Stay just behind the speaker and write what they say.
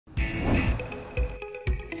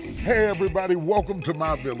Hey everybody, welcome to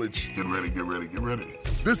my village. Get ready, get ready, get ready.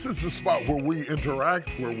 This is the spot where we interact,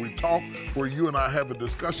 where we talk, where you and I have a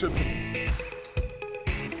discussion.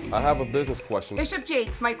 I have a business question. Bishop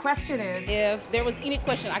Jakes, my question is, if there was any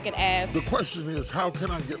question I could ask. The question is, how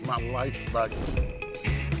can I get my life back?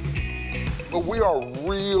 But we are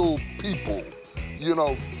real people, you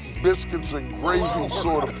know, biscuits and gravy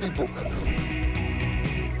sort of people.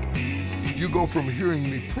 You go from hearing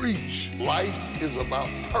me preach, life is about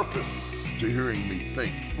purpose, to hearing me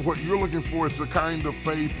think. What you're looking for is the kind of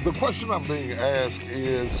faith. The question I'm being asked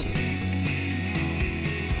is,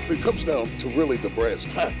 it comes down to really the brass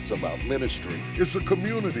tacks about ministry. It's a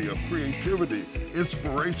community of creativity,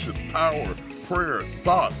 inspiration, power, prayer,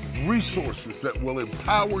 thought, resources that will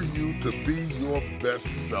empower you to be your best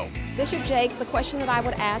self. Bishop Jakes, the question that I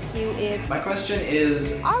would ask you is... My question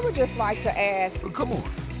is... I would just like to ask... Come on,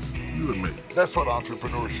 you and me. That's what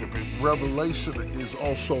entrepreneurship is. Revelation is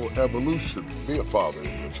also evolution. Be a father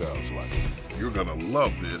in your child's life. You're gonna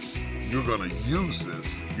love this. You're gonna use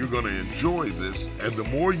this. You're gonna enjoy this. And the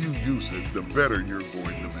more you use it, the better you're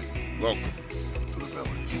going to be. Welcome to the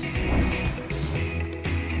village.